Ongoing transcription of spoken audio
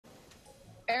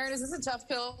Aaron, is this a tough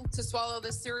pill to swallow,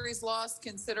 this series loss,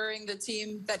 considering the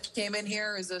team that came in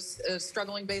here is a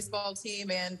struggling baseball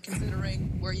team and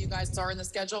considering where you guys are in the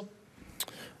schedule?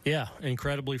 Yeah,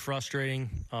 incredibly frustrating,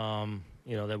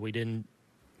 that we didn't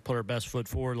put our best foot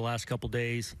forward the last couple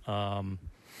days. And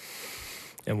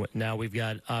now we've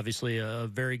got, obviously, a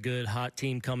very good, hot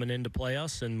team coming in to play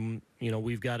us. And,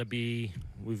 we've got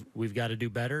to do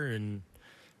better.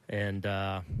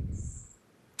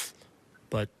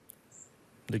 But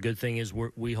the good thing is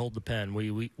we hold the pen.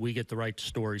 We get the right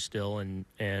story still,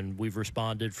 and we've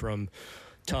responded from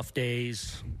tough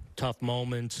days, tough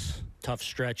moments, tough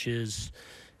stretches,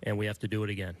 and we have to do it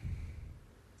again.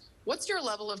 What's your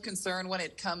level of concern when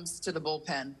it comes to the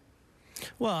bullpen?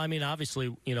 Well, I mean,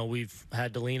 obviously, we've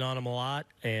had to lean on them a lot,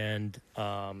 and,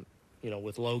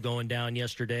 with Lowe going down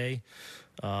yesterday,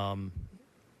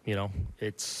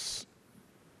 it's –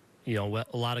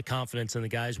 a lot of confidence in the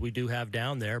guys we do have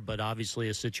down there, but obviously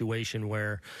a situation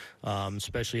where,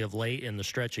 especially of late in the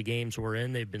stretch of games we're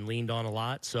in, they've been leaned on a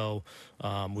lot. So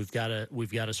we've got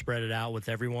to spread it out with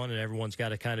everyone, and everyone's got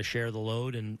to kind of share the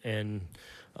load and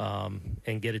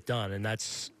get it done. And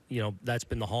that's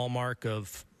been the hallmark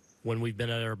of when we've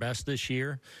been at our best this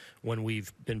year, when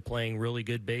we've been playing really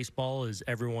good baseball, is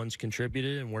everyone's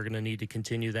contributed, and we're going to need to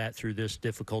continue that through this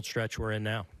difficult stretch we're in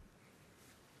now.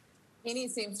 He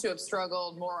seems to have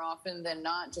struggled more often than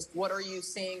not. Just what are you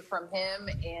seeing from him,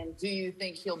 and do you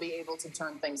think he'll be able to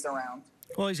turn things around?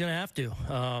 Well, he's going to have to.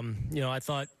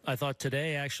 I thought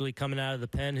today, actually, coming out of the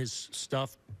pen, his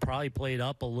stuff probably played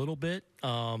up a little bit.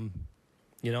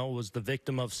 Was the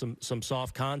victim of some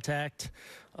soft contact.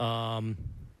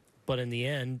 But in the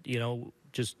end,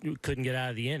 just couldn't get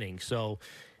out of the inning. So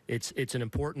it's an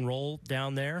important role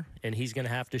down there, and he's going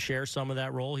to have to share some of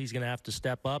that role. He's going to have to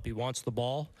step up. He wants the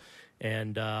ball.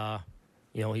 And,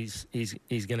 he's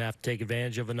going to have to take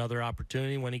advantage of another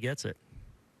opportunity when he gets it.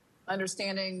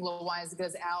 Understanding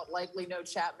Loiza's out, likely no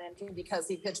Chapman because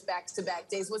he pitched back-to-back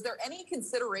days. Was there any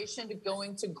consideration to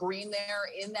going to Green there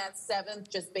in that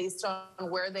seventh, just based on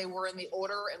where they were in the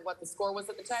order and what the score was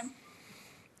at the time?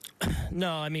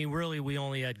 No, I mean, really, we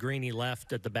only had Greeny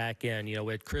left at the back end. We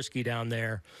had Krisky down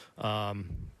there.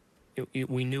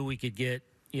 We knew we could get,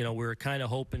 we were kind of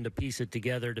hoping to piece it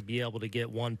together to be able to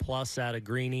get 1+ out of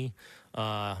Greeny.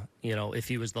 If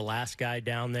he was the last guy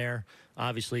down there,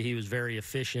 obviously he was very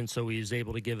efficient, so he was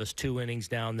able to give us 2 innings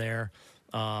down there.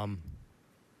 So,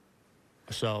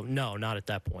 no, not at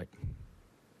that point.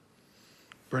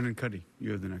 Brendan Cuddy,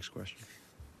 you have the next question.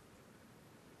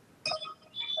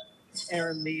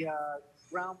 Aaron, the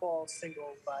ground ball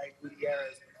single by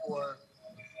Gutierrez before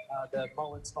the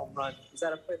Mullins home run, is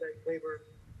that a play that Gleyber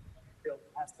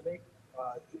has to make?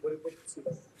 What do you see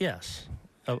that? Yes.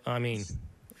 I mean,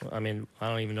 I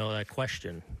don't even know that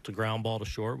question. It's a ground ball to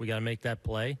short. We got to make that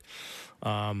play.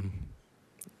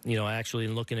 Actually,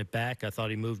 in looking it back, I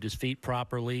thought he moved his feet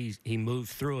properly. He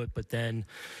moved through it, but then,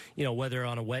 whether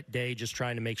on a wet day, just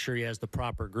trying to make sure he has the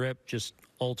proper grip, just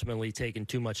ultimately taking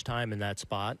too much time in that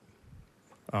spot.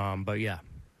 But, yeah.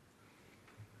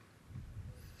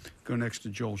 Go next to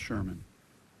Joel Sherman.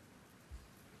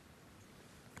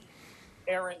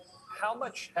 Aaron, how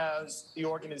much has the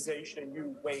organization and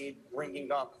you weighed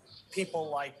bringing up people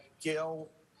like Gill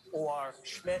or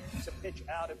Schmidt to pitch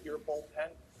out of your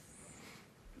bullpen?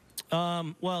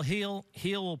 Well, Heel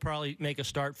will probably make a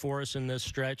start for us in this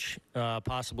stretch,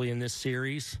 possibly in this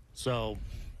series. So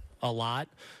a lot.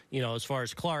 As far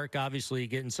as Clark, obviously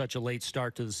getting such a late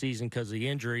start to the season because of the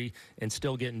injury and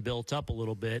still getting built up a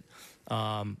little bit.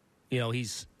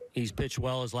 He's pitched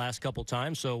well his last couple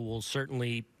times, so we'll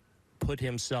certainly put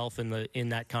himself in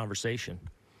that conversation.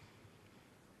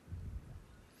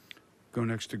 Go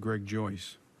next to Greg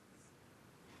Joyce.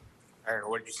 Aaron,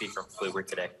 what did you see from Kluber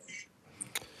today?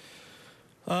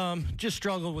 Just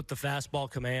struggled with the fastball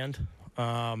command.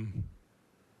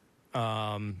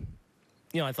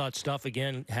 I thought stuff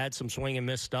again had some swing and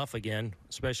miss stuff again,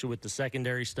 especially with the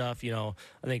secondary stuff. I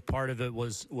think part of it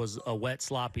was a wet,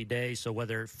 sloppy day. So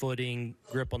whether footing,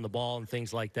 grip on the ball, and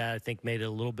things like that, I think made it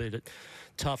a little bit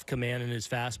tough command in his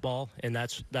fastball, and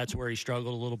that's where he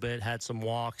struggled a little bit. Had some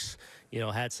walks,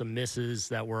 had some misses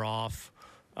that were off.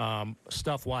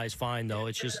 Stuff-wise, fine though.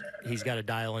 It's just he's got to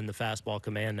dial in the fastball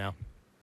command now.